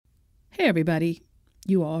Hey, everybody.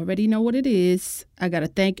 You already know what it is. I got to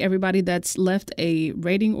thank everybody that's left a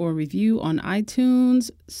rating or review on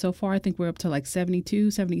iTunes. So far, I think we're up to like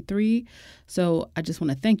 72, 73. So I just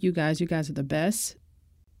want to thank you guys. You guys are the best.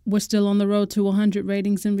 We're still on the road to 100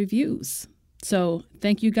 ratings and reviews. So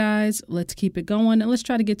thank you guys. Let's keep it going. And let's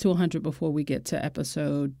try to get to 100 before we get to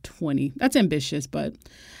episode 20. That's ambitious, but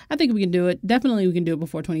I think we can do it. Definitely we can do it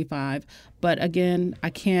before 25. But again, I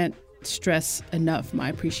can't stress enough my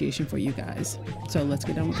appreciation for you guys. So let's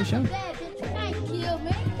get on with the show.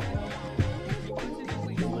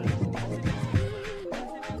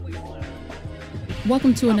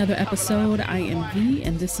 Welcome to another episode. I am V,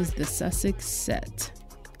 and this is the Sussex Set.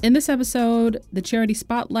 In this episode, the charity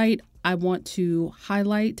spotlight I want to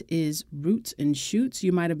highlight is Roots and Shoots.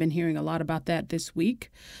 You might have been hearing a lot about that this week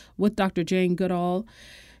with Dr. Jane Goodall.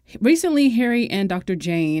 Recently, Harry and Dr.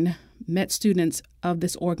 Jane met students of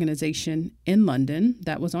this organization in London.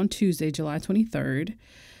 That was on Tuesday, July 23rd.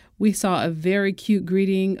 We saw a very cute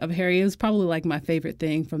greeting of Harry. It was probably like my favorite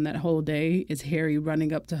thing from that whole day is Harry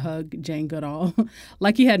running up to hug Jane Goodall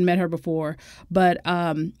like he hadn't met her before. But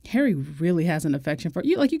Harry really has an affection for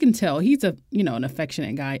you. Like you can tell he's an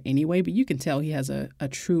affectionate guy anyway, but you can tell he has a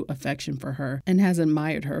true affection for her and has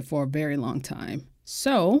admired her for a very long time.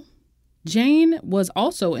 So Jane was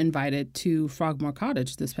also invited to Frogmore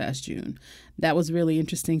Cottage this past June. That was really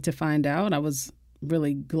interesting to find out. I was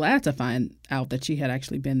really glad to find out that she had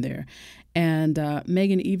actually been there. And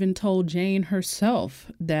Meghan even told Jane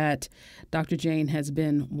herself that Dr. Jane has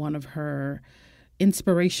been one of her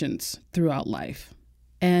inspirations throughout life.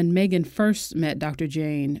 And Meghan first met Dr.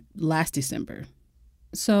 Jane last December.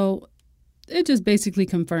 So it just basically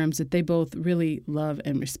confirms that they both really love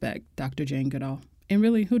and respect Dr. Jane Goodall. And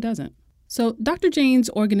really, who doesn't? So Dr. Jane's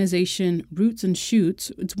organization, Roots and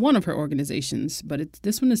Shoots, it's one of her organizations, but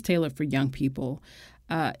this one is tailored for young people.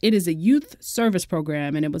 It is a youth service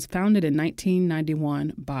program, and it was founded in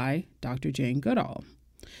 1991 by Dr. Jane Goodall.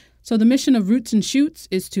 So the mission of Roots and Shoots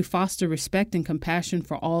is to foster respect and compassion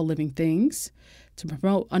for all living things, to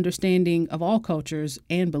promote understanding of all cultures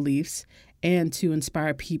and beliefs, and to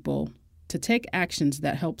inspire people to take actions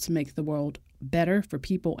that helps make the world better for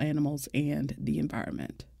people, animals, and the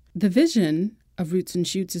environment. The vision of Roots and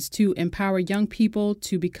Shoots is to empower young people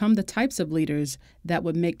to become the types of leaders that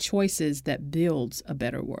would make choices that builds a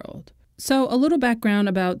better world. So a little background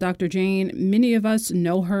about Dr. Jane. Many of us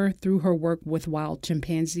know her through her work with wild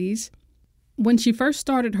chimpanzees. When she first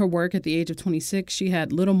started her work at the age of 26, she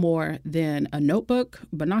had little more than a notebook,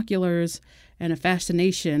 binoculars, and a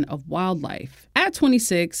fascination of wildlife. At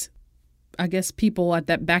 26, I guess people at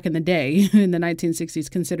that back in the day in the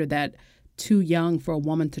 1960s considered that too young for a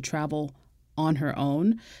woman to travel on her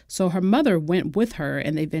own. So her mother went with her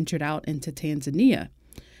and they ventured out into Tanzania.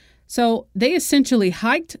 So they essentially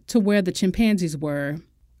hiked to where the chimpanzees were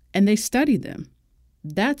and they studied them.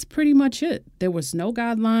 That's pretty much it. There was no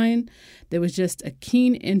guideline. There was just a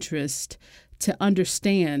keen interest to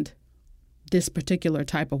understand this particular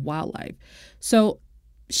type of wildlife. So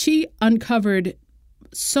she uncovered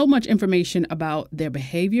so much information about their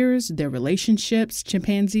behaviors, their relationships,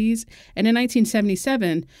 chimpanzees. And in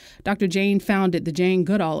 1977, Dr. Jane founded the Jane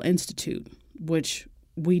Goodall Institute, which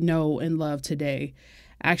we know and love today.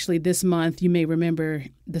 Actually, this month, you may remember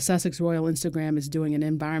the Sussex Royal Instagram is doing an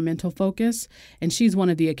environmental focus, and she's one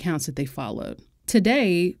of the accounts that they followed.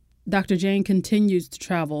 Today, Dr. Jane continues to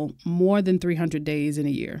travel more than 300 days in a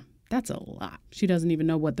year. That's a lot. She doesn't even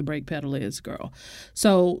know what the brake pedal is, girl.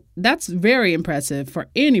 So that's very impressive for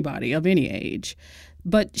anybody of any age.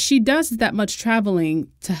 But she does that much traveling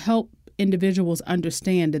to help individuals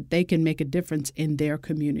understand that they can make a difference in their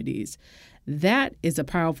communities. That is a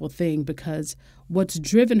powerful thing because what's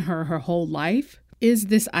driven her whole life is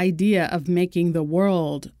this idea of making the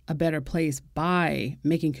world a better place by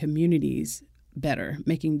making communities better,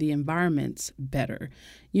 making the environments better.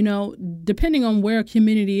 You know, depending on where a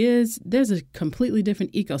community is, there's a completely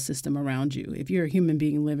different ecosystem around you if you're a human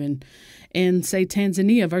being living in, say,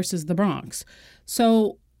 Tanzania versus the Bronx.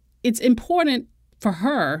 So it's important for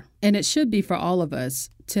her, and it should be for all of us,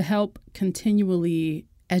 to help continually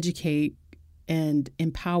educate and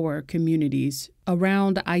empower communities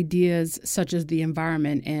around ideas such as the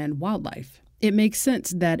environment and wildlife. It makes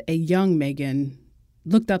sense that a young Meghan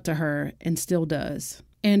looked up to her and still does.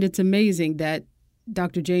 And it's amazing that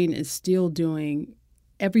Dr. Jane is still doing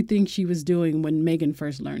everything she was doing when Meghan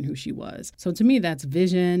first learned who she was. So to me, that's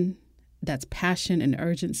vision, that's passion and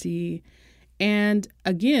urgency, And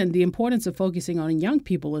again, the importance of focusing on young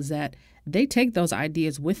people is that they take those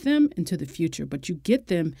ideas with them into the future, but you get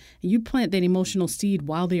them and you plant that emotional seed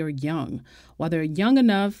while they are young, while they're young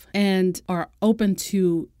enough and are open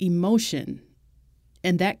to emotion.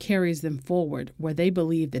 And that carries them forward where they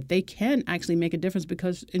believe that they can actually make a difference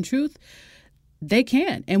because in truth, they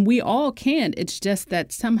can. And we all can. It's just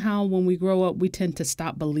that somehow when we grow up, we tend to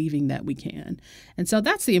stop believing that we can. And so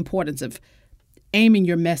that's the importance of aiming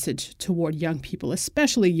your message toward young people,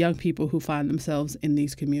 especially young people who find themselves in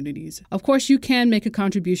these communities. Of course, you can make a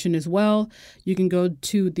contribution as well. You can go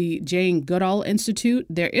to the Jane Goodall Institute.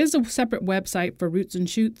 There is a separate website for Roots and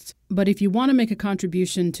Shoots, but if you want to make a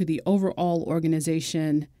contribution to the overall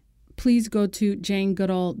organization, please go to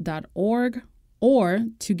janegoodall.org. Or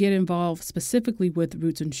to get involved specifically with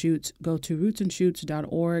Roots and Shoots, go to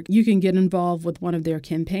rootsandshoots.org. You can get involved with one of their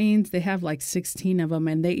campaigns. They have like 16 of them,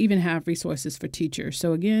 and they even have resources for teachers.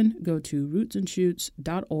 So again, go to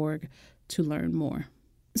rootsandshoots.org to learn more.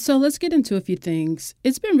 So let's get into a few things.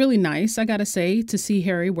 It's been really nice, I gotta say, to see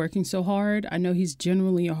Harry working so hard. I know he's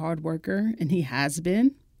generally a hard worker, and he has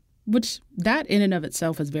been, which that in and of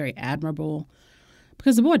itself is very admirable.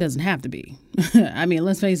 Because the boy doesn't have to be. I mean,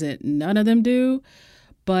 let's face it, none of them do.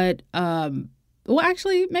 But, well,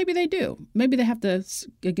 actually, maybe they do. Maybe they have to,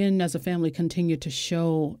 again, as a family, continue to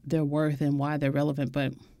show their worth and why they're relevant.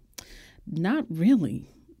 But not really.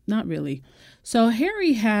 Not really. So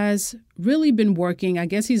Harry has really been working. I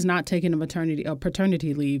guess he's not taking a maternity or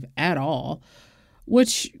paternity leave at all,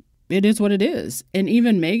 which it is what it is. And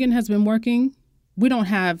even Meghan has been working. We don't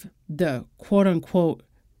have the quote unquote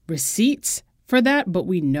receipts for that, but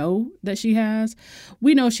we know that she has.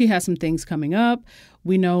 We know she has some things coming up.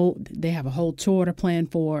 We know they have a whole tour to plan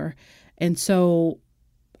for. And so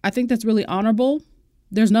I think that's really honorable.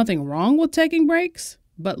 There's nothing wrong with taking breaks,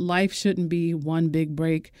 but life shouldn't be one big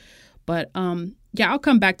break. But yeah, I'll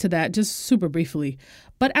come back to that just super briefly.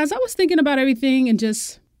 But as I was thinking about everything and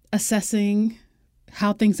just assessing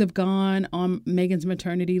how things have gone on Meghan's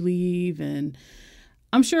maternity leave, and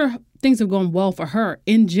I'm sure things have gone well for her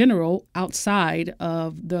in general outside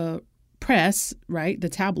of the press, right? The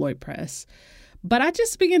tabloid press. But I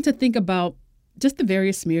just began to think about just the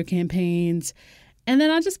various smear campaigns. And then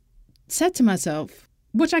I just said to myself,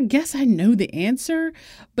 which I guess I know the answer,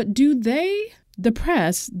 but do they, the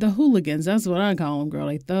press, the hooligans, that's what I call them, girl,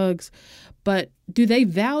 they thugs, but do they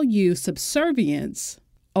value subservience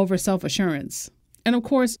over self-assurance? And of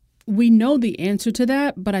course, we know the answer to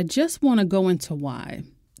that, but I just want to go into why.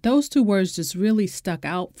 Those two words just really stuck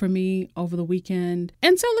out for me over the weekend.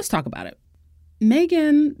 And so let's talk about it.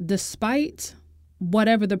 Meghan, despite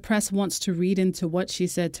whatever the press wants to read into what she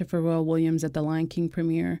said to Pharrell Williams at the Lion King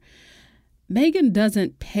premiere, Meghan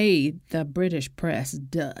doesn't pay the British press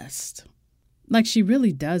dust. Like, she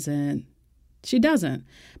really doesn't. She doesn't,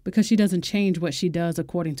 because she doesn't change what she does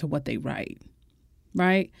according to what they write,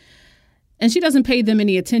 right? And she doesn't pay them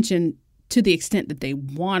any attention to the extent that they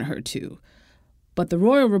want her to. But the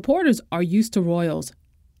royal reporters are used to royals,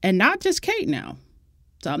 and not just Kate now.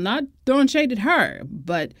 So I'm not throwing shade at her,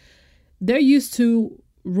 but they're used to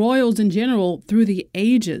royals in general through the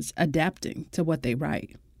ages adapting to what they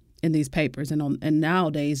write in these papers. And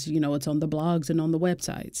nowadays, you know, it's on the blogs and on the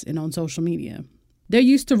websites and on social media. They're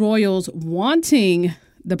used to royals wanting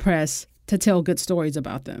the press to tell good stories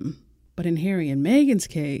about them. But in Harry and Meghan's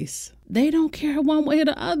case, they don't care one way or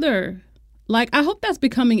the other. Like, I hope that's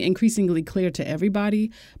becoming increasingly clear to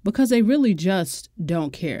everybody, because they really just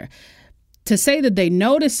don't care. To say that they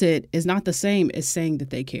notice it is not the same as saying that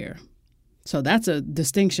they care. So that's a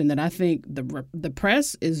distinction that I think the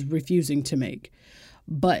press is refusing to make.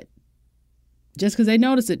 But just because they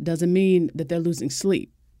notice it doesn't mean that they're losing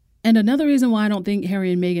sleep. And another reason why I don't think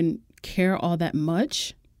Harry and Meghan care all that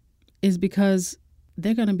much is because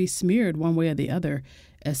they're going to be smeared one way or the other,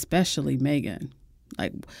 especially Meghan.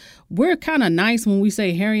 Like, we're kind of nice when we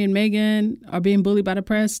say Harry and Meghan are being bullied by the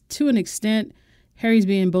press. To an extent, Harry's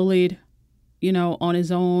being bullied, you know, on his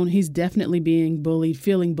own. He's definitely being bullied,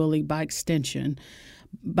 feeling bullied by extension,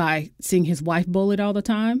 by seeing his wife bullied all the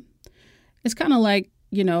time. It's kind of like,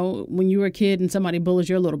 you know, when you were a kid and somebody bullies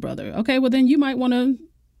your little brother. Okay, well, then you might want to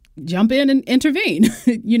jump in and intervene,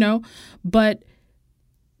 you know. But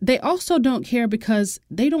they also don't care because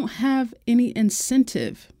they don't have any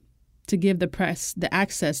incentive to give the press the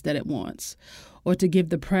access that it wants, or to give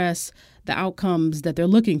the press the outcomes that they're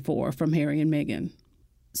looking for from Harry and Meghan.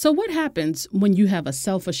 So what happens when you have a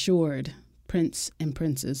self-assured prince and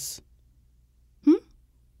princess?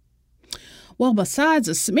 Well, besides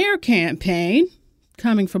a smear campaign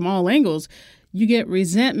coming from all angles, you get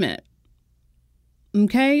resentment.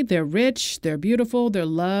 Okay, they're rich, they're beautiful, they're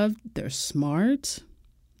loved, they're smart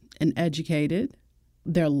and educated.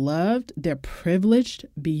 They're loved, they're privileged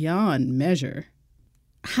beyond measure.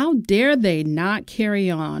 How dare they not carry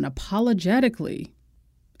on apologetically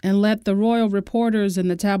and let the royal reporters and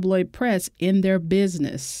the tabloid press in their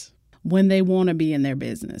business when they want to be in their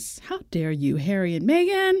business? How dare you, Harry and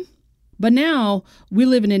Meghan? But now we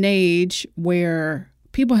live in an age where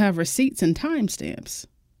people have receipts and timestamps.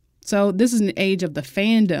 So this is an age of the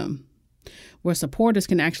fandom where supporters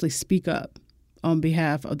can actually speak up on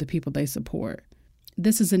behalf of the people they support.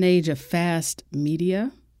 This is an age of fast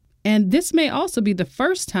media. And this may also be the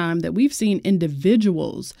first time that we've seen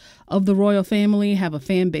individuals of the royal family have a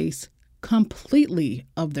fan base completely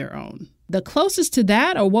of their own. The closest to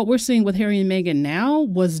that, or what we're seeing with Harry and Meghan now,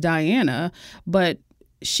 was Diana, but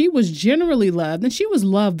she was generally loved, and she was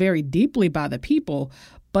loved very deeply by the people,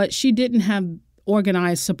 but she didn't have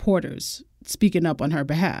organized supporters speaking up on her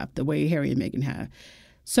behalf the way Harry and Meghan have.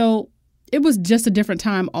 So it was just a different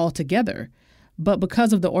time altogether. But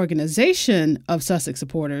because of the organization of Sussex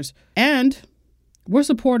supporters, and we're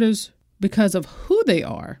supporters because of who they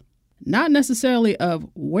are, not necessarily of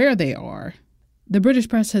where they are, the British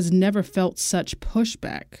press has never felt such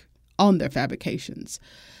pushback on their fabrications.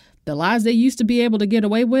 The lies they used to be able to get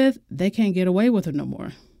away with, they can't get away with it no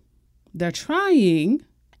more. They're trying,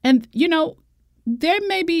 and, they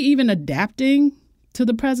may be even adapting to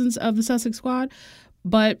the presence of the Sussex Squad,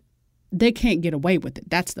 but they can't get away with it.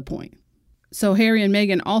 That's the point. So Harry and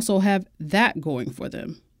Meghan also have that going for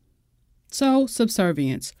them. So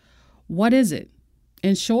subservience. What is it?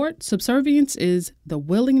 In short, subservience is the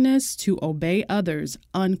willingness to obey others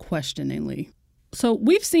unquestioningly. So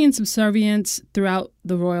we've seen subservience throughout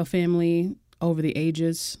the royal family over the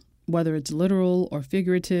ages, whether it's literal or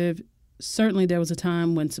figurative. Certainly there was a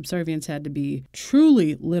time when subservience had to be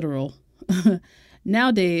truly literal.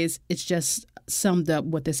 Nowadays, it's just summed up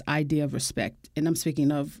with this idea of respect. And I'm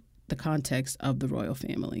speaking of the context of the royal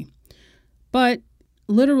family. But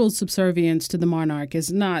literal subservience to the monarch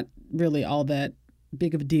is not really all that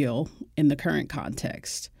big of a deal in the current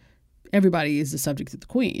context. Everybody is the subject of the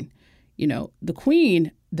Queen. The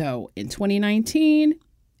Queen, though, in 2019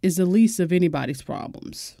 is the least of anybody's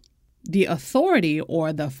problems. The authority,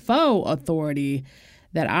 or the faux authority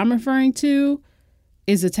that I'm referring to,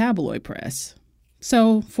 is the tabloid press.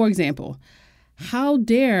 So, for example, how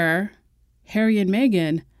dare Harry and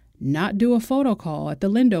Meghan not do a photo call at the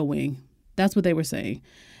Lindo wing? That's what they were saying.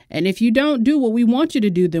 And if you don't do what we want you to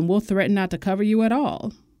do, then we'll threaten not to cover you at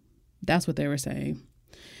all. That's what they were saying.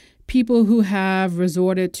 People who have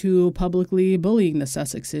resorted to publicly bullying the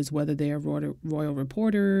Sussexes, whether they are royal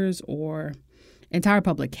reporters or entire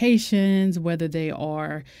publications, whether they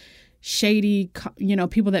are shady,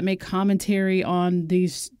 people that make commentary on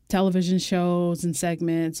these television shows and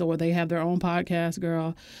segments, or they have their own podcast,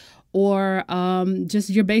 girl, or just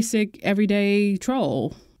your basic everyday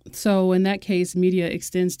troll. So in that case, media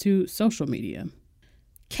extends to social media.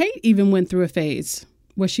 Kate even went through a phase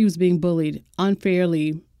where she was being bullied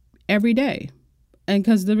unfairly every day. And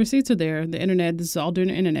because the receipts are there, the internet, this is all during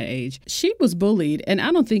the internet age. She was bullied, and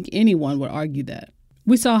I don't think anyone would argue that.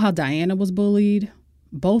 We saw how Diana was bullied,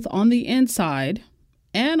 both on the inside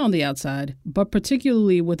and on the outside, but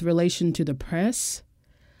particularly with relation to the press.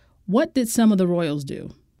 What did some of the royals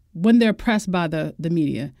do when they're pressed by the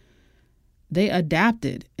media? They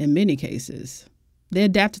adapted in many cases. They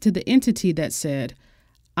adapted to the entity that said,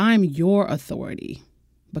 I'm your authority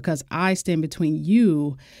because I stand between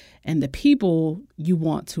you and the people you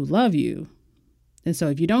want to love you. And so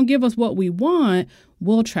if you don't give us what we want,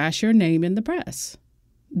 we'll trash your name in the press.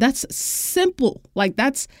 That's simple. Like,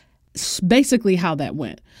 that's basically how that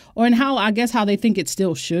went, or in how they think it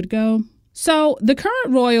still should go. So the current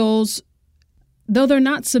royals, though they're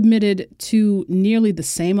not submitted to nearly the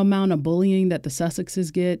same amount of bullying that the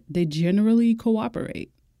Sussexes get, they generally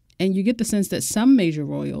cooperate. And you get the sense that some major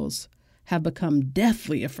royals have become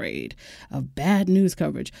deathly afraid of bad news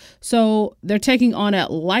coverage. So they're taking on a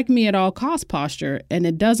like me at all cost posture, and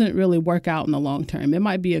it doesn't really work out in the long term. It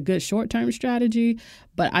might be a good short-term strategy,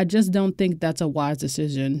 but I just don't think that's a wise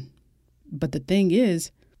decision. But the thing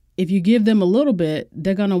is, if you give them a little bit,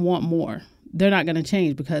 they're going to want more. They're not going to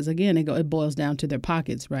change because, again, it boils down to their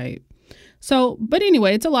pockets, right? So, but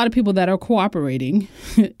anyway, it's a lot of people that are cooperating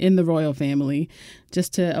in the royal family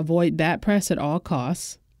just to avoid bad press at all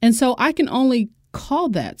costs. And so I can only call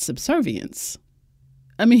that subservience.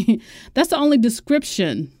 I mean, that's the only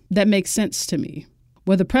description that makes sense to me,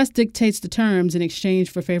 where the press dictates the terms in exchange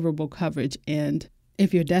for favorable coverage. And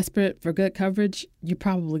if you're desperate for good coverage, you're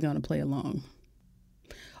probably going to play along.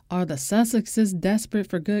 Are the Sussexes desperate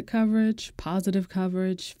for good coverage, positive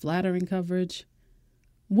coverage, flattering coverage?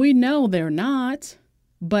 We know they're not.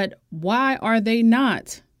 But why are they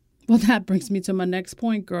not? Well, that brings me to my next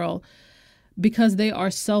point, girl. Because they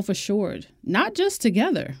are self-assured, not just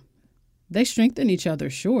together. They strengthen each other,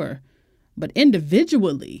 sure. But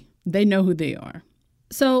individually, they know who they are.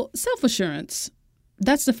 So self-assurance,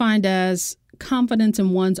 that's defined as confidence in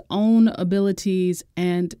one's own abilities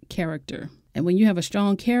and character. And when you have a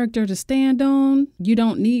strong character to stand on, you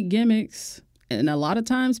don't need gimmicks. And a lot of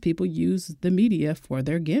times people use the media for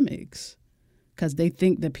their gimmicks because they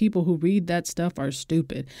think the people who read that stuff are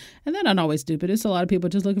stupid. And they're not always stupid. It's a lot of people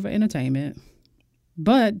just looking for entertainment.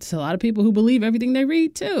 But it's a lot of people who believe everything they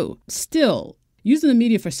read, too. Still, using the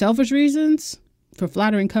media for selfish reasons, for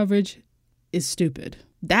flattering coverage, is stupid.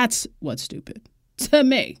 That's what's stupid to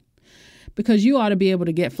me. Because you ought to be able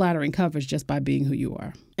to get flattering coverage just by being who you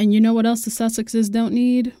are. And you know what else the Sussexes don't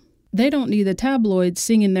need? They don't need the tabloids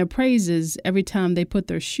singing their praises every time they put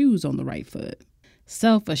their shoes on the right foot.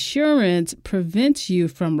 Self-assurance prevents you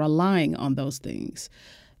from relying on those things.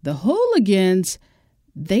 The hooligans,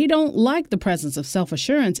 they don't like the presence of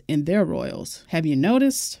self-assurance in their royals. Have you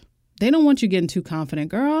noticed? They don't want you getting too confident,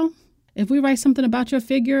 girl. If we write something about your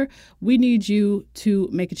figure, we need you to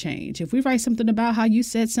make a change. If we write something about how you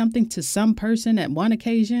said something to some person at one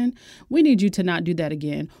occasion, we need you to not do that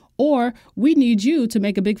again. Or we need you to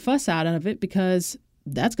make a big fuss out of it because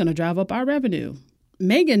that's going to drive up our revenue.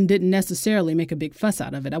 Meghan didn't necessarily make a big fuss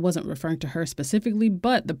out of it. I wasn't referring to her specifically,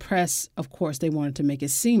 but the press, of course, they wanted to make it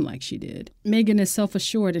seem like she did. Meghan is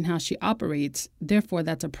self-assured in how she operates. Therefore,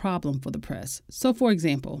 that's a problem for the press. So, for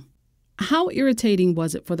example, how irritating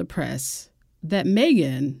was it for the press that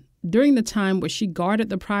Meghan, during the time where she guarded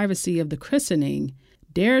the privacy of the christening,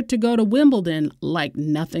 dared to go to Wimbledon like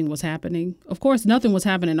nothing was happening? Of course, nothing was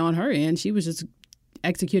happening on her end. She was just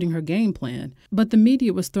executing her game plan. But the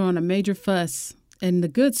media was throwing a major fuss, and the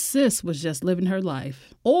good sis was just living her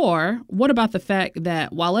life. Or what about the fact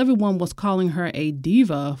that while everyone was calling her a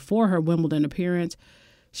diva for her Wimbledon appearance,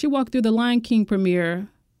 she walked through the Lion King premiere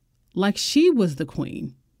like she was the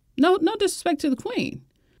queen? No disrespect to the queen,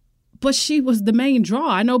 but she was the main draw.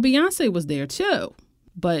 I know Beyonce was there too,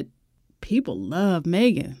 but people love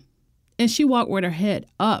Meghan. And she walked with her head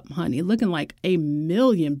up, honey, looking like $1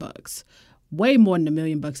 million. Way more than $1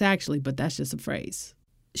 million actually, but that's just a phrase.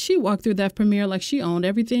 She walked through that premiere like she owned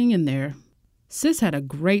everything in there. Sis had a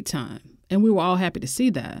great time, and we were all happy to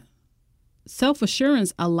see that.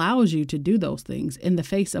 Self-assurance allows you to do those things in the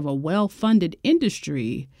face of a well-funded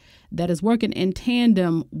industry that is working in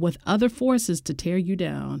tandem with other forces to tear you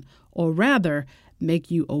down, or rather, make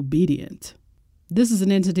you obedient. This is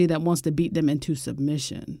an entity that wants to beat them into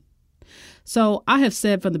submission. So I have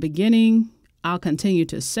said from the beginning, I'll continue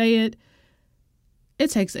to say it, it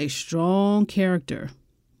takes a strong character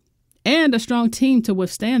and a strong team to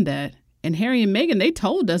withstand that. And Harry and Meghan, they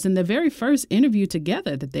told us in the very first interview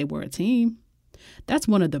together that they were a team. That's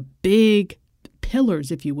one of the big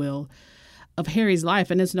pillars, if you will, of Harry's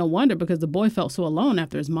life. And it's no wonder because the boy felt so alone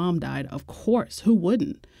after his mom died. Of course, who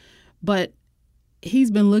wouldn't? But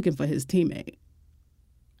he's been looking for his teammate.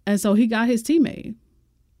 And so he got his teammate.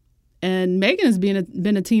 And Meghan has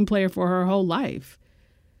been a team player for her whole life,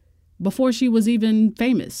 before she was even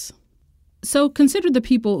famous. So consider the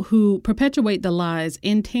people who perpetuate the lies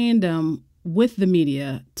in tandem with the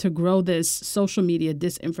media to grow this social media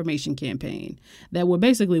disinformation campaign that we're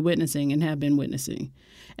basically witnessing and have been witnessing.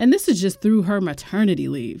 And this is just through her maternity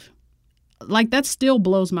leave. Like, that still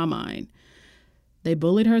blows my mind. They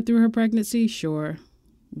bullied her through her pregnancy, sure.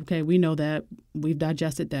 Okay, we know that. We've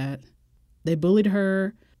digested that. They bullied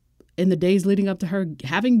her in the days leading up to her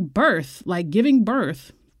having birth, like giving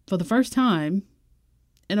birth for the first time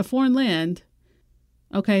in a foreign land.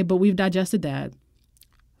 Okay, but we've digested that.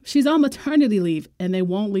 She's on maternity leave and they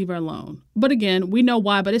won't leave her alone. But again, we know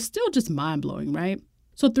why, but it's still just mind-blowing, right?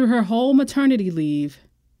 So through her whole maternity leave,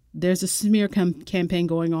 there's a smear campaign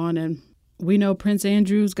going on, and we know Prince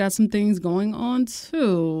Andrew's got some things going on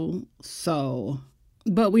too.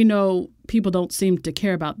 But we know people don't seem to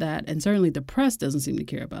care about that, and certainly the press doesn't seem to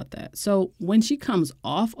care about that. So when she comes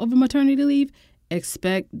off of a maternity leave,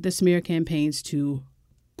 expect the smear campaigns to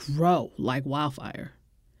grow like wildfire.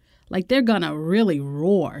 Like, they're going to really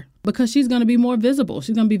roar because she's going to be more visible.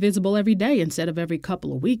 She's going to be visible every day instead of every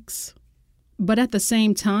couple of weeks. But at the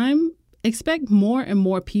same time, expect more and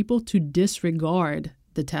more people to disregard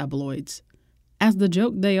the tabloids as the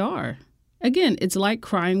joke they are. Again, it's like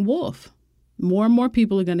crying wolf. More and more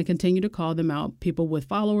people are going to continue to call them out. People with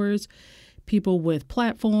followers, people with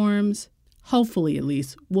platforms. Hopefully, at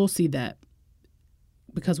least, we'll see that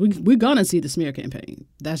because we're gonna see the smear campaign.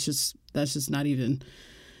 That's just not even.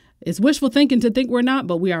 It's wishful thinking to think we're not,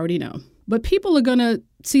 but we already know. But people are gonna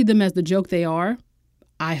see them as the joke they are.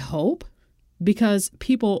 I hope, because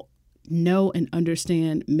people know and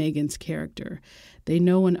understand Meghan's character. They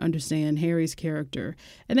know and understand Harry's character,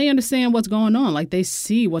 and they understand what's going on. Like, they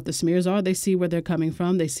see what the smears are. They see where they're coming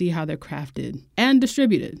from. They see how they're crafted and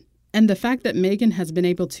distributed. And the fact that Meghan has been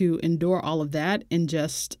able to endure all of that in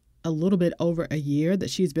just a little bit over a year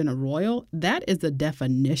that she's been a royal, that is the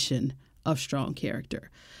definition of strong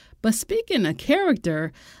character. But speaking of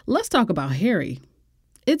character, let's talk about Harry.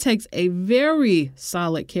 It takes a very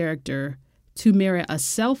solid character to marry a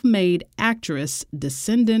self-made actress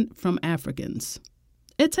descendant from Africans.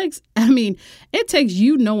 It takes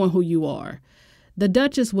you knowing who you are. The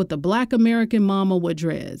Duchess with the Black American mama with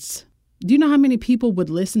dreads. Do you know how many people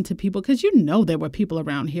would listen to people? Because there were people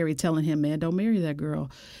around Harry telling him, man, don't marry that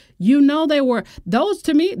girl. They were. Those,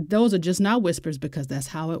 to me, those are just not whispers, because that's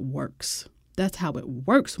how it works. That's how it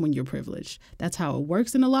works when you're privileged. That's how it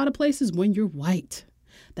works in a lot of places when you're white.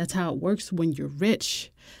 That's how it works when you're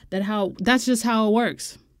rich. That's just how it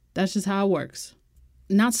works. That's just how it works.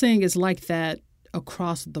 Not saying it's like that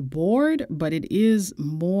across the board, but it is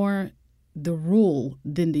more the rule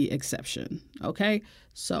than the exception. Okay?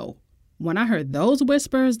 So when I heard those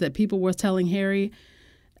whispers that people were telling Harry,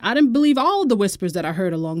 I didn't believe all of the whispers that I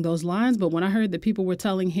heard along those lines, but when I heard that people were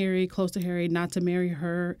telling Harry, close to Harry, not to marry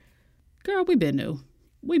her, girl, we been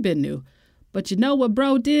new. But you know what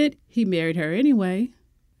bro did? He married her anyway.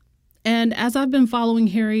 And as I've been following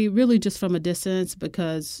Harry really just from a distance,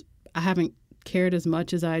 because I haven't cared as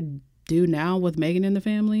much as I do now with Meghan in the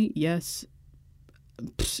family, yes,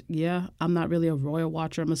 yeah, I'm not really a royal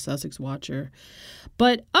watcher. I'm a Sussex watcher.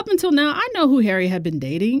 But up until now, I know who Harry had been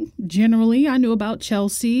dating. Generally, I knew about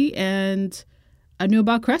Chelsea and I knew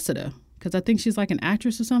about Cressida, because I think she's like an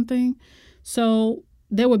actress or something. So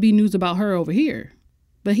there would be news about her over here.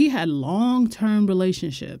 But he had long-term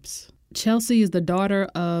relationships. Chelsea is the daughter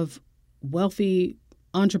of wealthy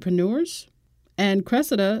entrepreneurs, and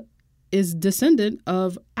Cressida is descendant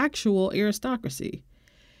of actual aristocracy.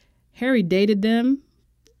 Harry dated them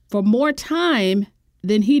for more time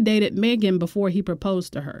than he dated Meghan before he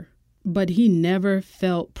proposed to her. But he never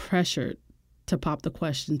felt pressured to pop the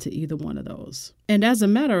question to either one of those. And as a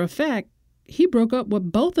matter of fact, he broke up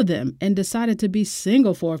with both of them and decided to be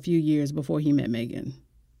single for a few years before he met Meghan.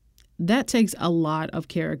 That takes a lot of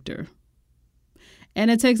character. And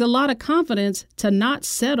it takes a lot of confidence to not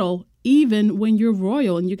settle even when you're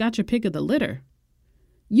royal and you got your pick of the litter.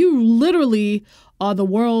 You literally are the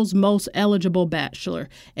world's most eligible bachelor,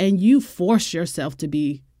 and you force yourself to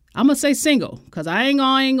be, I'm going to say single, because I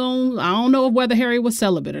don't know whether Harry was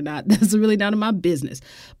celibate or not. That's really none of my business.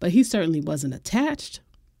 But he certainly wasn't attached.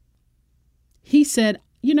 He said,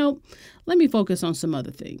 let me focus on some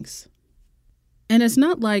other things. And it's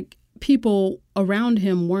not like people around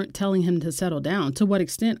him weren't telling him to settle down. To what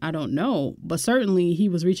extent, I don't know. But certainly he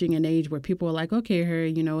was reaching an age where people were like, okay,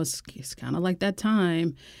 Harry, it's kind of like that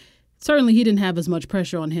time. Certainly he didn't have as much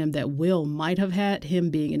pressure on him that Will might have had, him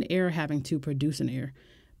being an heir, having to produce an heir.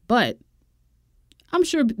 But I'm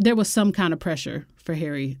sure there was some kind of pressure for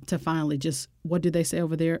Harry to finally just, what do they say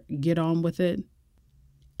over there, get on with it.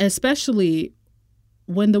 Especially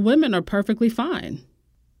when the women are perfectly fine.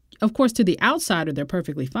 Of course, to the outsider, they're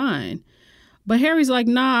perfectly fine. But Harry's like,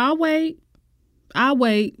 nah, I'll wait.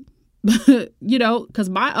 Because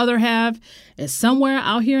my other half is somewhere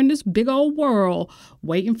out here in this big old world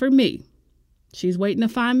waiting for me. She's waiting to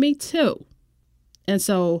find me too. And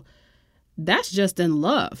so that's just in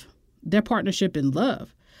love, their partnership in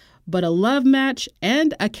love. But a love match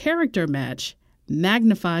and a character match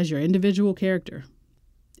magnifies your individual character.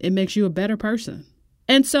 It makes you a better person.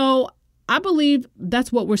 And so I believe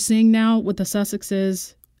that's what we're seeing now with the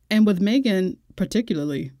Sussexes and with Meghan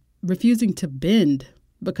particularly, refusing to bend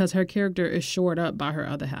because her character is shored up by her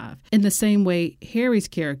other half. In the same way, Harry's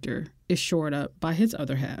character is shored up by his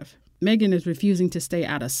other half. Meghan is refusing to stay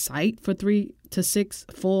out of sight for 3 to 6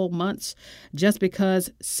 full months just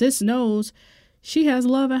because sis knows she has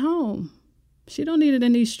love at home. She don't need it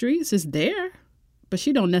in these streets. It's there, but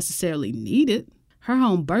she don't necessarily need it. Her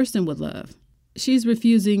home bursting with love. She's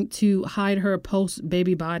refusing to hide her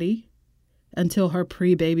post-baby body until her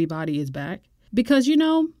pre-baby body is back. Because,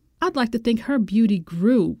 I'd like to think her beauty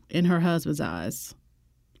grew in her husband's eyes,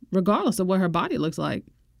 regardless of what her body looks like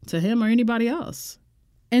to him or anybody else.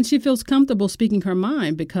 And she feels comfortable speaking her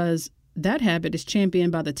mind because that habit is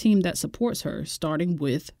championed by the team that supports her, starting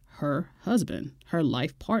with her husband, her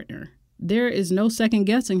life partner. There is no second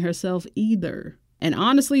guessing herself either. And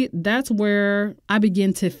honestly, that's where I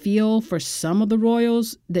begin to feel for some of the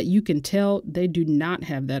royals that you can tell they do not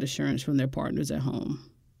have that assurance from their partners at home.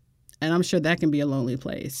 And I'm sure that can be a lonely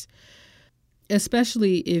place,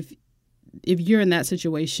 especially if you're in that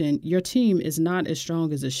situation, your team is not as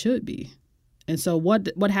strong as it should be. And so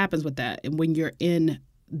what happens with that? And when you're in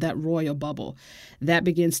that royal bubble, that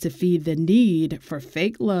begins to feed the need for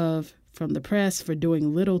fake love from the press for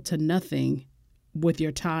doing little to nothing with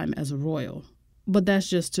your time as a royal. But that's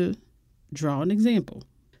just to draw an example.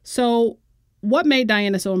 So what made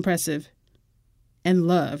Diana so impressive and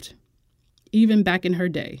loved, even back in her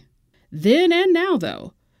day, then and now,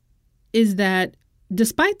 though, is that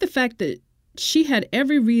despite the fact that she had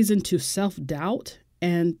every reason to self-doubt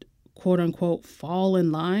and, quote unquote, fall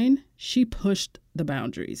in line, she pushed the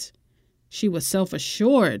boundaries. She was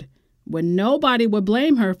self-assured when nobody would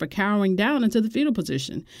blame her for cowering down into the fetal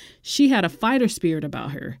position. She had a fighter spirit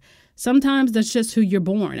about her. Sometimes that's just who you're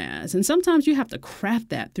born as. And sometimes you have to craft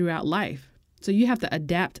that throughout life. So you have to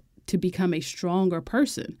adapt to become a stronger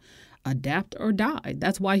person. Adapt or die.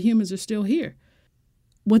 That's why humans are still here.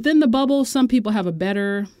 Within the bubble, some people have a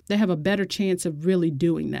better chance of really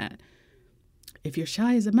doing that. If you're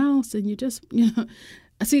shy as a mouse and you just,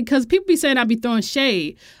 I see, because people be saying I be throwing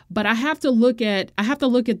shade, but I have to look at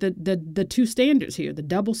the two standards here, the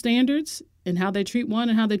double standards and how they treat one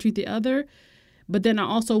and how they treat the other. But then I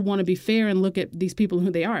also want to be fair and look at these people and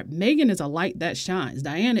who they are. Meghan is a light that shines.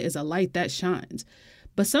 Diana is a light that shines.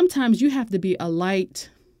 But sometimes you have to be a light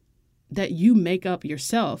that you make up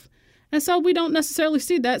yourself. And so we don't necessarily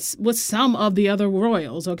see that with some of the other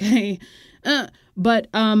royals, okay? But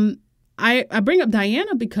I bring up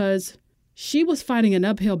Diana because she was fighting an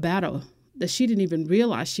uphill battle that she didn't even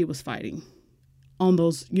realize she was fighting. On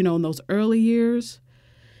those, in those early years,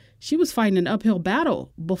 she was fighting an uphill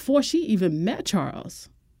battle before she even met Charles.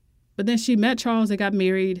 But then she met Charles, they got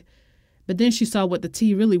married, but then she saw what the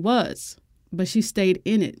tea really was. But she stayed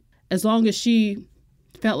in it as long as she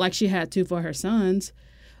felt like she had to for her sons.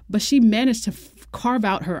 But she managed to carve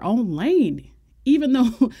out her own lane, even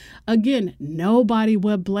though, again, nobody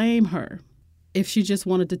would blame her if she just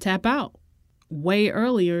wanted to tap out way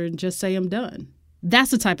earlier and just say, I'm done.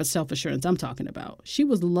 That's the type of self-assurance I'm talking about. She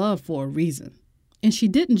was loved for a reason. And she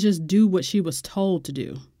didn't just do what she was told to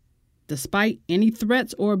do, despite any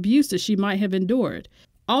threats or abuse that she might have endured.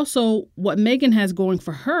 Also, what Meghan has going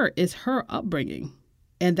for her is her upbringing.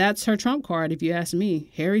 And that's her trump card, if you ask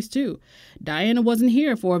me. Harry's too. Diana wasn't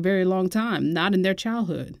here for a very long time, not in their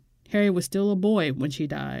childhood. Harry was still a boy when she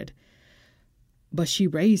died. But she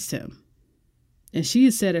raised him. And she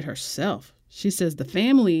has said it herself. She says the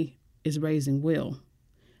family is raising Will.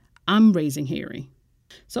 I'm raising Harry.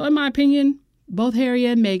 So in my opinion, both Harry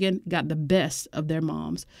and Meghan got the best of their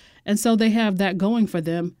moms. And so they have that going for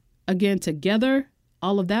them. Again, together,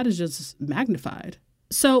 all of that is just magnified.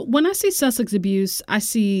 So when I see Sussex abuse, I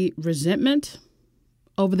see resentment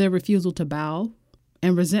over their refusal to bow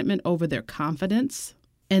and resentment over their confidence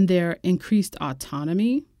and their increased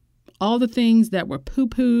autonomy. All the things that were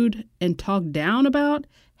poo-pooed and talked down about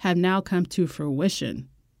have now come to fruition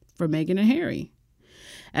for Meghan and Harry.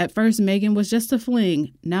 At first, Meghan was just a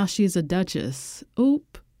fling. Now she's a duchess.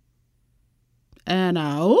 Oop. And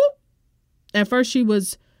oop. At first, she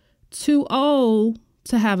was too old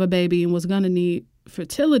to have a baby and was going to need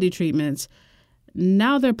fertility treatments.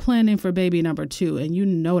 Now they're planning for baby number 2, and you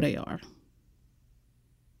know they are.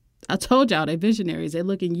 I told y'all, they're visionaries. They're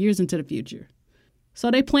looking years into the future. So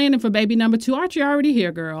they planning for baby number 2. Archie already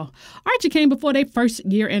here, girl. Archie came before their first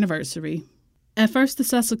year anniversary. At first, the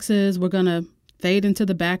Sussexes were going to fade into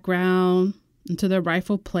the background, into their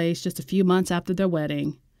rightful place just a few months after their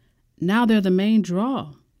wedding. Now they're the main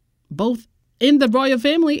draw, both in the royal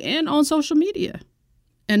family and on social media.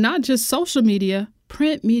 And not just social media,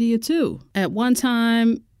 print media too. At one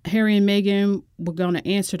time, Harry and Meghan were going to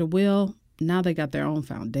answer to Will. Now they got their own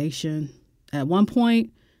foundation. At one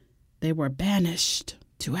point, they were banished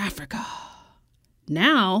to Africa.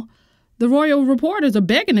 Now, the royal reporters are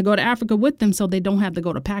begging to go to Africa with them so they don't have to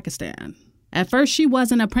go to Pakistan. At first, she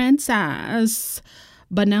wasn't a princess,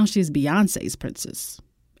 but now she's Beyonce's princess.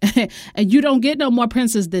 And you don't get no more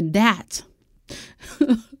princess than that.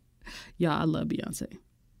 Y'all, I love Beyonce.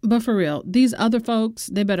 But for real, these other folks,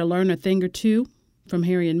 they better learn a thing or two from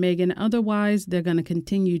Harry and Meghan. Otherwise, they're going to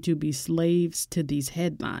continue to be slaves to these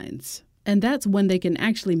headlines. And that's when they can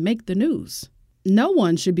actually make the news. No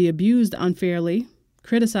one should be abused unfairly,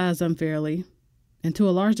 criticized unfairly, and to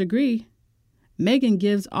a large degree, Meghan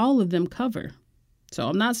gives all of them cover. So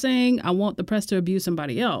I'm not saying I want the press to abuse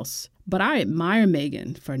somebody else, but I admire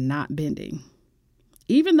Meghan for not bending,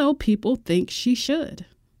 even though people think she should.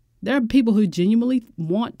 There are people who genuinely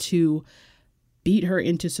want to beat her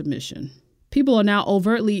into submission. People are now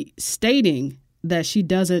overtly stating that she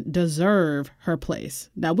doesn't deserve her place.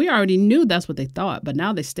 Now, we already knew that's what they thought, but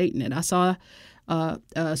now they're stating it. I saw a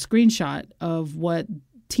screenshot of what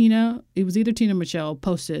it was either Tina or Michelle,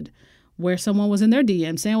 posted where someone was in their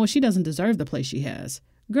DM saying, well, she doesn't deserve the place she has.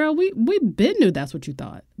 Girl, we been knew that's what you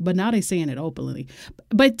thought, but now they're saying it openly.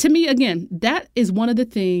 But to me, again, that is one of the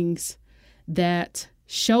things that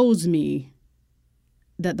shows me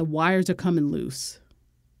that the wires are coming loose.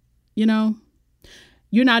 You know,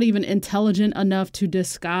 you're not even intelligent enough to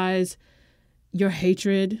disguise your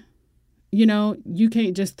hatred. You know, you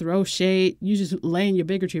can't just throw shade. You just laying your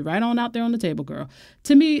bigotry right on out there on the table, girl.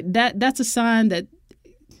 To me, that's a sign that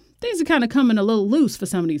things are kind of coming a little loose for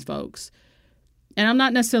some of these folks. And I'm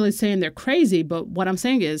not necessarily saying they're crazy, but what I'm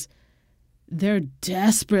saying is they're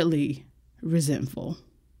desperately resentful.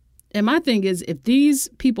 And my thing is, if these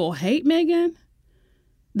people hate Megan,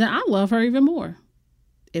 then I love her even more.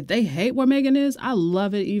 If they hate where Megan is, I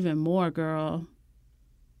love it even more, girl.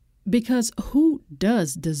 Because who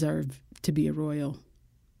does deserve to be a royal?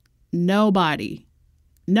 Nobody.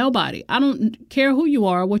 Nobody. I don't care who you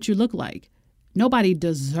are or what you look like. Nobody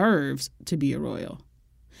deserves to be a royal.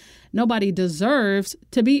 Nobody deserves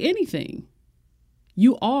to be anything.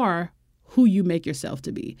 You are who you make yourself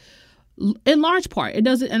to be. In large part, it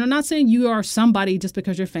doesn't, and I'm not saying you are somebody just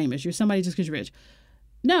because you're famous. You're somebody just because you're rich.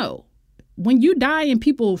 No. When you die and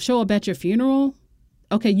people show up at your funeral,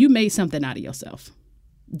 okay, you made something out of yourself.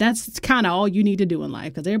 That's kind of all you need to do in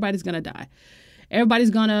life, because everybody's going to die.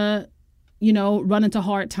 Everybody's going to, run into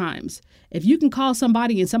hard times. If you can call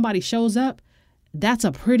somebody and somebody shows up, that's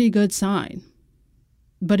a pretty good sign.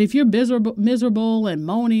 But if you're miserable and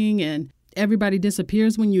moaning and everybody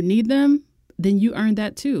disappears when you need them, then you earned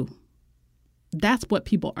that too. That's what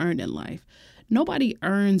people earn in life. Nobody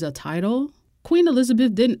earns a title. Queen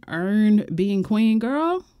Elizabeth didn't earn being queen,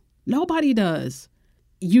 girl. Nobody does.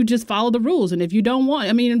 You just follow the rules. And if you don't want,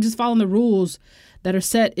 I'm just following the rules that are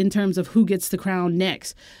set in terms of who gets the crown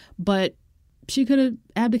next. But she could have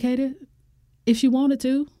abdicated if she wanted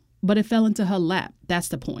to, but it fell into her lap. That's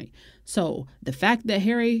the point. So the fact that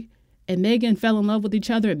Harry and Meghan fell in love with each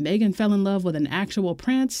other and Meghan fell in love with an actual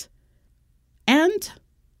prince, and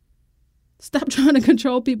stop trying to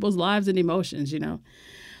control people's lives and emotions,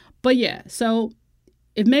 But yeah, so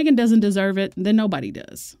if Meghan doesn't deserve it, then nobody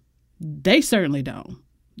does. They certainly don't.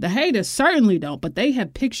 The haters certainly don't, but they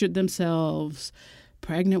have pictured themselves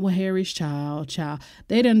pregnant with Harry's child.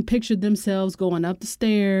 They done pictured themselves going up the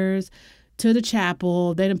stairs to the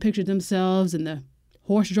chapel. They done pictured themselves in the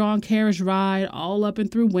horse-drawn carriage ride all up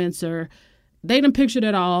and through Windsor. They done pictured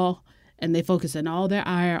it all, and they focusing all their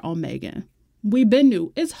ire on Meghan. We been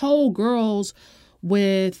knew. It's whole girls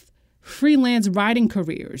with freelance writing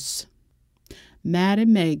careers mad at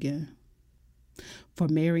Meghan for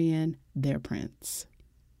marrying their prince.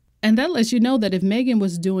 And that lets you know that if Meghan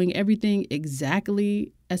was doing everything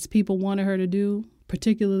exactly as people wanted her to do,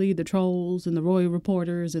 particularly the trolls and the royal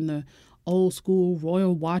reporters and the old school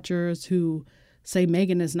royal watchers who say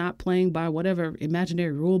Meghan is not playing by whatever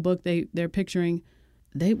imaginary rule book they're picturing,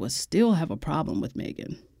 they would still have a problem with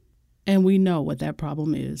Meghan. And we know what that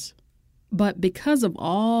problem is. But because of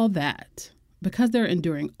all that, because they're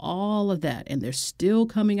enduring all of that and they're still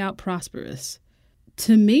coming out prosperous,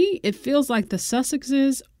 to me, it feels like the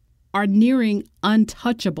Sussexes are nearing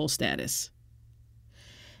untouchable status.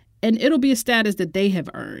 And it'll be a status that they have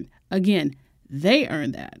earned. Again, they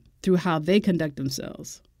earn that through how they conduct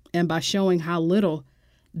themselves and by showing how little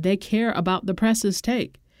they care about the press's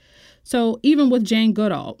take. So even with Jane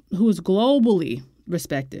Goodall, who is globally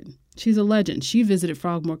respected, she's a legend. She visited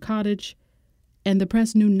Frogmore Cottage and the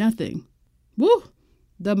press knew nothing. Woo!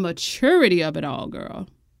 The maturity of it all, girl.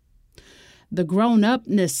 The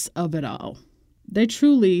grown-upness of it all. They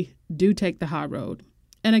truly do take the high road.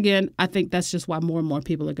 And again, I think that's just why more and more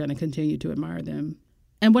people are going to continue to admire them.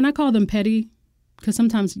 And when I call them petty, because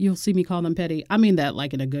sometimes you'll see me call them petty, I mean that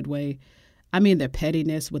like in a good way. I mean their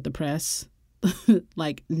pettiness with the press,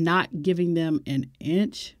 like not giving them an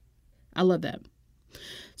inch. I love that.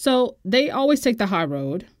 So they always take the high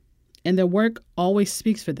road and their work always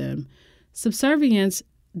speaks for them. Subservience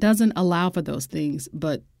doesn't allow for those things,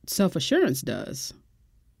 but self-assurance does.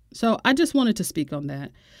 So I just wanted to speak on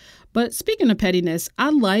that. But speaking of pettiness, I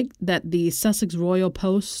like that the Sussex Royal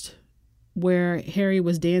post where Harry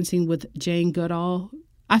was dancing with Jane Goodall,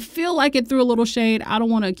 I feel like it threw a little shade. I don't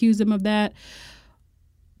want to accuse them of that.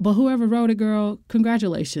 But whoever wrote it, girl,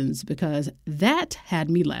 congratulations, because that had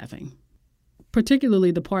me laughing.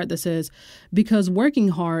 particularly the part that says, because working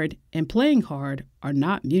hard and playing hard are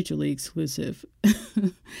not mutually exclusive.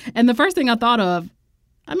 And the first thing I thought of,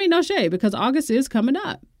 I mean, no shade, because August is coming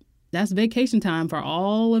up. That's vacation time for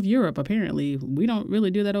all of Europe, apparently. We don't really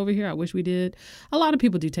do that over here. I wish we did. A lot of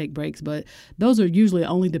people do take breaks, but those are usually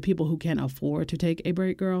only the people who can afford to take a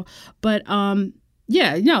break, girl. But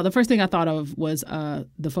the first thing I thought of was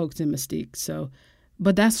the folks in Mystique. So,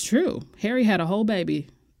 but that's true. Harry had a whole baby.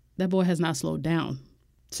 That boy has not slowed down.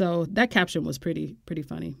 So that caption was pretty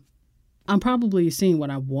funny. I'm probably seeing what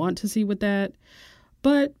I want to see with that,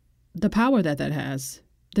 but the power that has,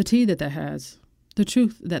 the tea that has, the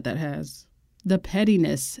truth that has, the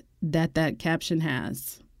pettiness that caption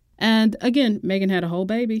has. And again, Meghan had a whole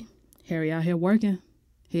baby. Harry out here working.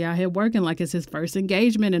 He out here working like it's his first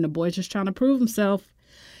engagement and the boy's just trying to prove himself.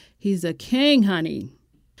 He's a king, honey.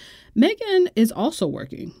 Meghan is also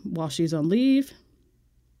working while she's on leave,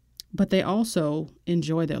 but they also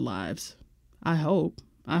enjoy their lives. I hope.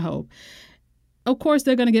 Of course,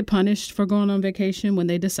 they're going to get punished for going on vacation when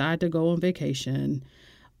they decide to go on vacation.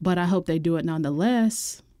 But I hope they do it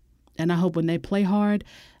nonetheless. And I hope when they play hard,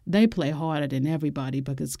 they play harder than everybody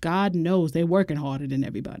because God knows they're working harder than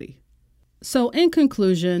everybody. So in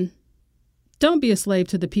conclusion, don't be a slave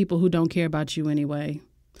to the people who don't care about you anyway.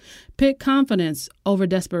 Pick confidence over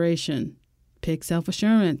desperation. Pick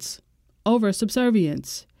self-assurance over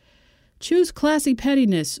subservience. Choose classy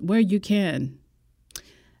pettiness where you can.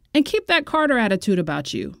 And keep that Carter attitude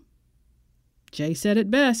about you. Jay said it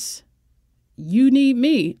best. You need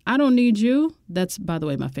me. I don't need you. That's, by the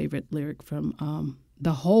way, my favorite lyric from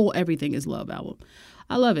the whole Everything Is Love album.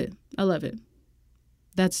 I love it.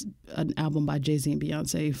 That's an album by Jay-Z and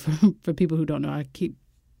Beyonce. For people who don't know, I keep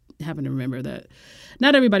having to remember that.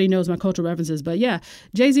 Not everybody knows my cultural references, but yeah,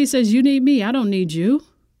 Jay-Z says, you need me. I don't need you.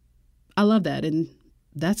 I love that. And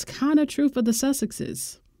that's kind of true for the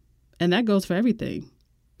Sussexes. And that goes for everything.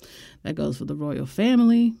 That goes for the royal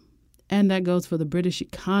family. And that goes for the British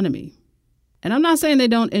economy. And I'm not saying they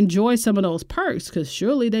don't enjoy some of those perks, because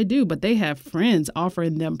surely they do, but they have friends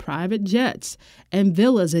offering them private jets and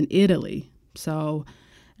villas in Italy. So,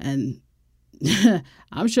 and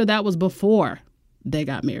I'm sure that was before they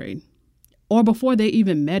got married or before they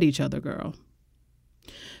even met each other, girl.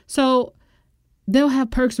 So they'll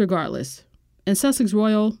have perks regardless. And Sussex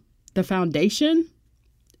Royal, the foundation,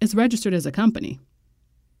 is registered as a company.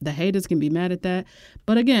 The haters can be mad at that.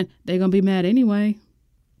 But again, they're going to be mad anyway.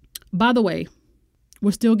 By the way,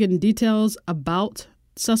 we're still getting details about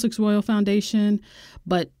Sussex Royal Foundation,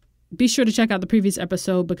 but be sure to check out the previous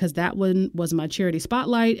episode because that one was my charity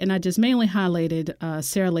spotlight, and I just mainly highlighted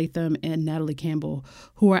Sarah Latham and Natalie Campbell,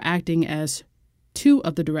 who are acting as two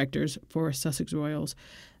of the directors for Sussex Royals.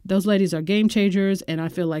 Those ladies are game changers, and I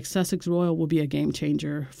feel like Sussex Royal will be a game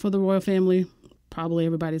changer for the royal family. Probably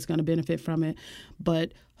everybody's going to benefit from it,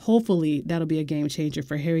 but hopefully that'll be a game changer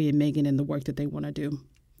for Harry and Meghan and the work that they want to do.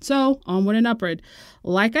 So, onward and upward.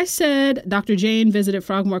 Like I said, Dr. Jane visited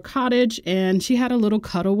Frogmore Cottage and she had a little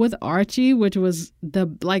cuddle with Archie, which was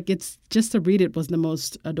it's just to read it was the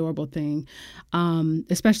most adorable thing,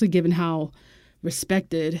 especially given how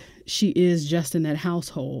respected she is just in that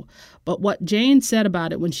household. But what Jane said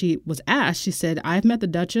about it when she was asked, she said, I've met the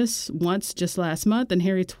Duchess once just last month and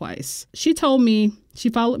Harry twice. She told me, she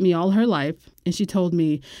followed me all her life, and she told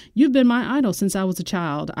me, you've been my idol since I was a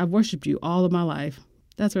child. I've worshipped you all of my life.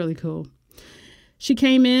 That's really cool. She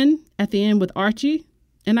came in at the end with Archie,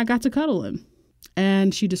 and I got to cuddle him.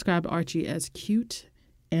 And she described Archie as cute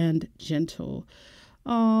and gentle.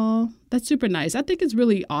 Oh, that's super nice. I think it's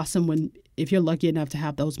really awesome if you're lucky enough to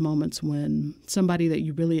have those moments when somebody that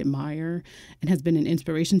you really admire and has been an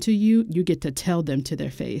inspiration to you, you get to tell them to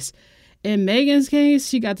their face. In Meghan's case,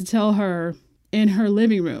 she got to tell her in her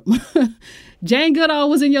living room. Jane Goodall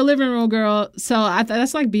was in your living room, girl. So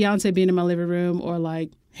that's like Beyonce being in my living room, or like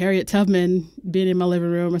Harriet Tubman being in my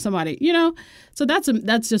living room, or somebody, So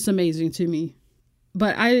that's just amazing to me.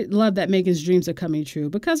 But I love that Meghan's dreams are coming true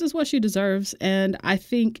because it's what she deserves. And I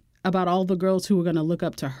think about all the girls who are going to look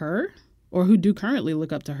up to her, or who do currently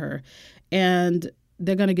look up to her, and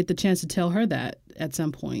they're going to get the chance to tell her that at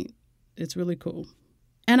some point. It's really cool.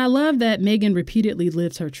 And I love that Meghan repeatedly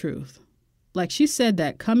lives her truth. Like, she said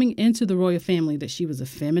that coming into the royal family that she was a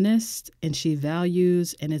feminist and she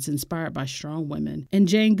values and is inspired by strong women. And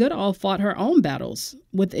Jane Goodall fought her own battles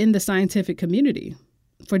within the scientific community.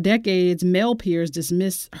 For decades, male peers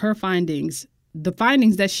dismissed her findings, the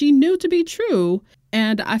findings that she knew to be true.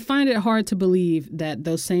 And I find it hard to believe that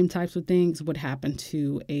those same types of things would happen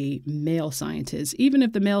to a male scientist, even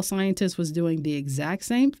if the male scientist was doing the exact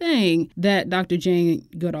same thing that Dr. Jane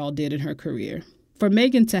Goodall did in her career. for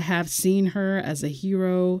Megan to have seen her as a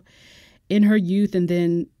hero in her youth and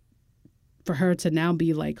then for her to now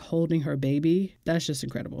be like holding her baby, that's just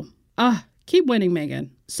incredible. Keep winning,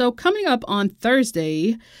 Megan. So coming up on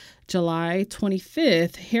Thursday, July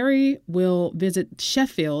 25th, Harry will visit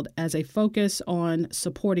Sheffield as a focus on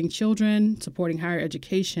supporting children, supporting higher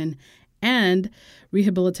education, and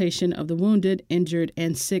rehabilitation of the wounded, injured,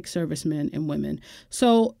 and sick servicemen and women.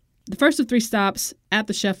 So the first of 3 stops at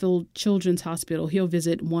the Sheffield Children's Hospital, he'll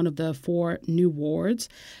visit one of the 4 new wards,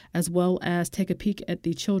 as well as take a peek at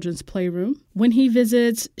the children's playroom. When he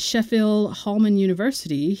visits Sheffield Hallam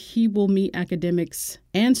University, he will meet academics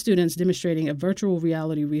and students demonstrating a virtual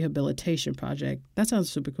reality rehabilitation project. That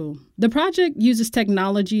sounds super cool. The project uses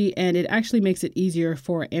technology, and it actually makes it easier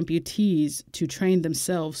for amputees to train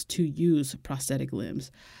themselves to use prosthetic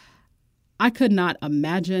limbs. I could not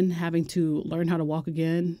imagine having to learn how to walk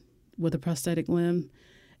again with a prosthetic limb.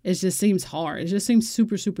 It just seems hard. It just seems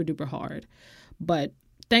super, super duper hard. But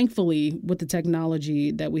thankfully, with the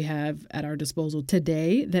technology that we have at our disposal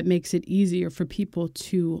today, that makes it easier for people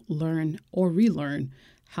to learn or relearn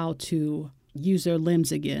how to use their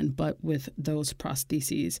limbs again, but with those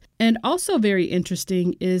prostheses. And also very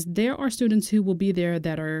interesting is there are students who will be there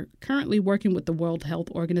that are currently working with the World Health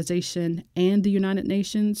Organization and the United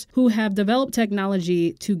Nations who have developed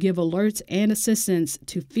technology to give alerts and assistance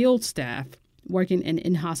to field staff working in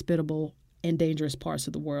inhospitable and dangerous parts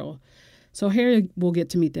of the world. So Harry will get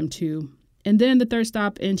to meet them too. And then the third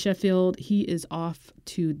stop in Sheffield, he is off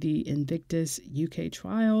to the Invictus UK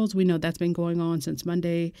trials. We know that's been going on since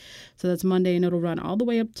Monday. So that's Monday, and it'll run all the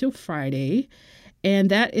way up till Friday. And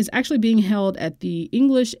that is actually being held at the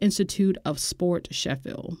English Institute of Sport,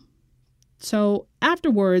 Sheffield. So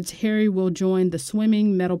afterwards, Harry will join the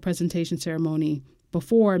swimming medal presentation ceremony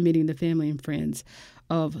before meeting the family and friends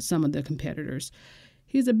of some of the competitors.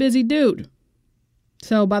 He's a busy dude.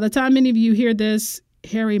 So by the time many of you hear this,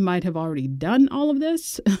 Harry might have already done all of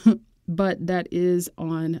this, but that is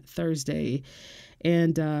on Thursday.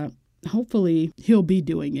 And hopefully he'll be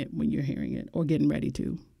doing it when you're hearing it or getting ready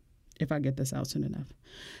to, if I get this out soon enough.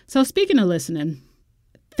 So speaking of listening,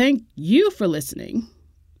 thank you for listening,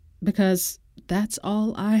 because that's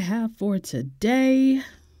all I have for today.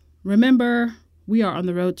 Remember, we are on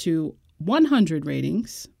the road to 100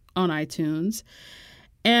 ratings on iTunes.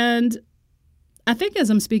 And I think as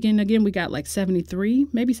I'm speaking, again, we got like 73,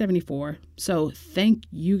 maybe 74. So thank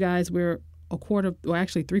you guys. We're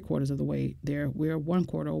actually 3/4 of the way there. We're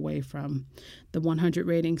 1/4 away from the 100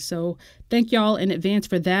 ratings. So thank y'all in advance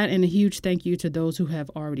for that. And a huge thank you to those who have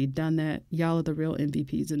already done that. Y'all are the real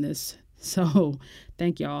MVPs in this. So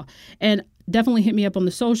thank y'all. And definitely hit me up on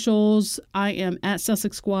the socials. I am at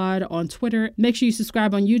Sussex Squad on Twitter. Make sure you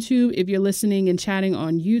subscribe on YouTube if you're listening and chatting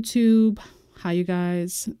on YouTube. Hi, you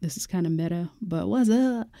guys. This is kind of meta, but what's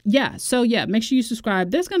up? So make sure you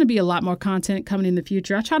subscribe. There's going to be a lot more content coming in the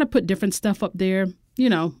future. I try to put different stuff up there,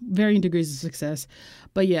 varying degrees of success.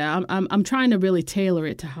 But yeah, I'm trying to really tailor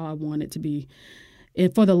it to how I want it to be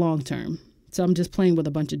for the long term. So I'm just playing with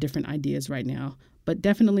a bunch of different ideas right now. But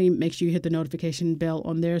definitely make sure you hit the notification bell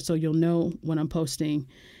on there so you'll know when I'm posting.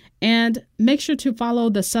 And make sure to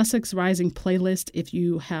follow the Sussex Rising playlist if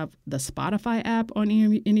you have the Spotify app on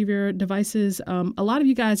any of your devices. A lot of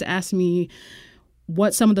you guys ask me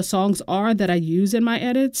what some of the songs are that I use in my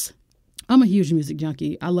edits. I'm a huge music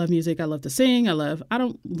junkie. I love music. I love to sing. I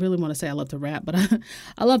don't really want to say I love to rap, but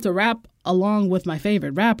I love to rap along with my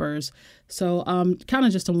favorite rappers. So kind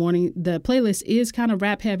of just a warning, the playlist is kind of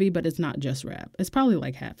rap heavy, but it's not just rap. It's probably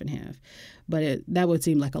like half and half. But that would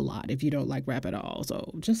seem like a lot if you don't like rap at all.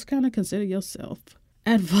 So just kind of consider yourself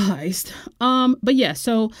advised. But yeah,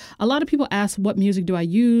 so a lot of people ask what music do I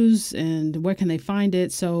use and where can they find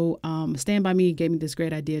it? So Stand By Me gave me this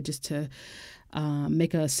great idea just to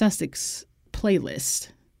make a Sussex playlist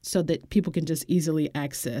so that people can just easily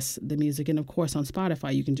access the music. And of course on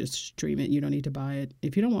Spotify, you can just stream it. You don't need to buy it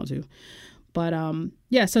if you don't want to. But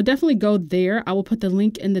so definitely go there. I will put the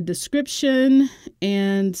link in the description.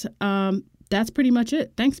 And that's pretty much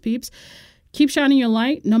it. Thanks, peeps. Keep shining your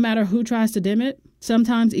light no matter who tries to dim it.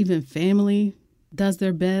 Sometimes even family does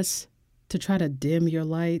their best to try to dim your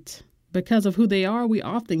light. Because of who they are, we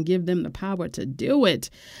often give them the power to do it.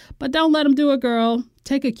 But don't let them do it, girl.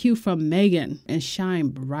 Take a cue from Megan and shine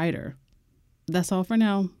brighter. That's all for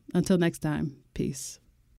now. Until next time, peace.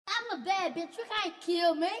 I'm a bad bitch. You can't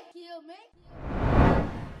kill me.